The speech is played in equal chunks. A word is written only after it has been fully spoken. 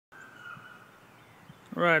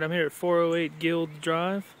Right, I'm here at 408 Guild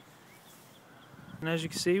Drive, and as you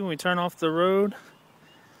can see, when we turn off the road,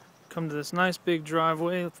 come to this nice big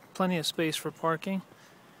driveway with plenty of space for parking.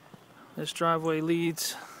 This driveway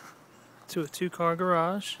leads to a 2-car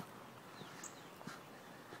garage.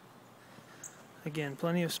 Again,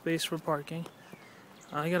 plenty of space for parking.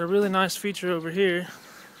 I got a really nice feature over here.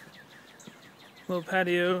 Little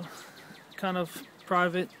patio, kind of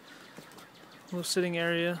private, little sitting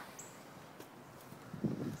area.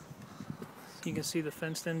 You can see the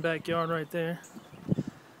fenced-in backyard right there.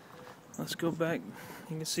 Let's go back.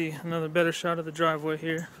 You can see another better shot of the driveway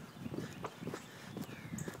here.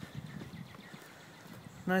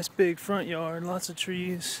 Nice big front yard, lots of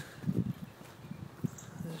trees.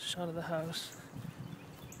 There's a shot of the house.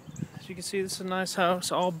 As you can see, this is a nice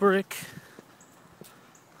house, all brick.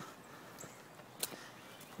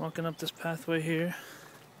 Walking up this pathway here.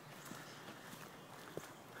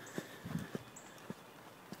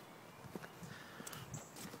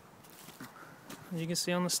 You can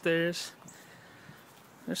see on the stairs,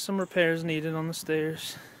 there's some repairs needed on the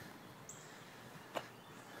stairs.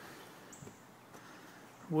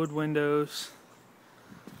 Wood windows,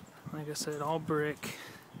 like I said, all brick,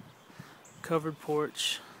 covered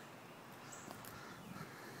porch.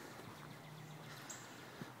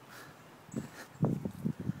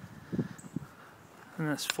 And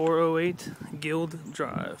that's 408 Guild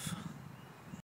Drive.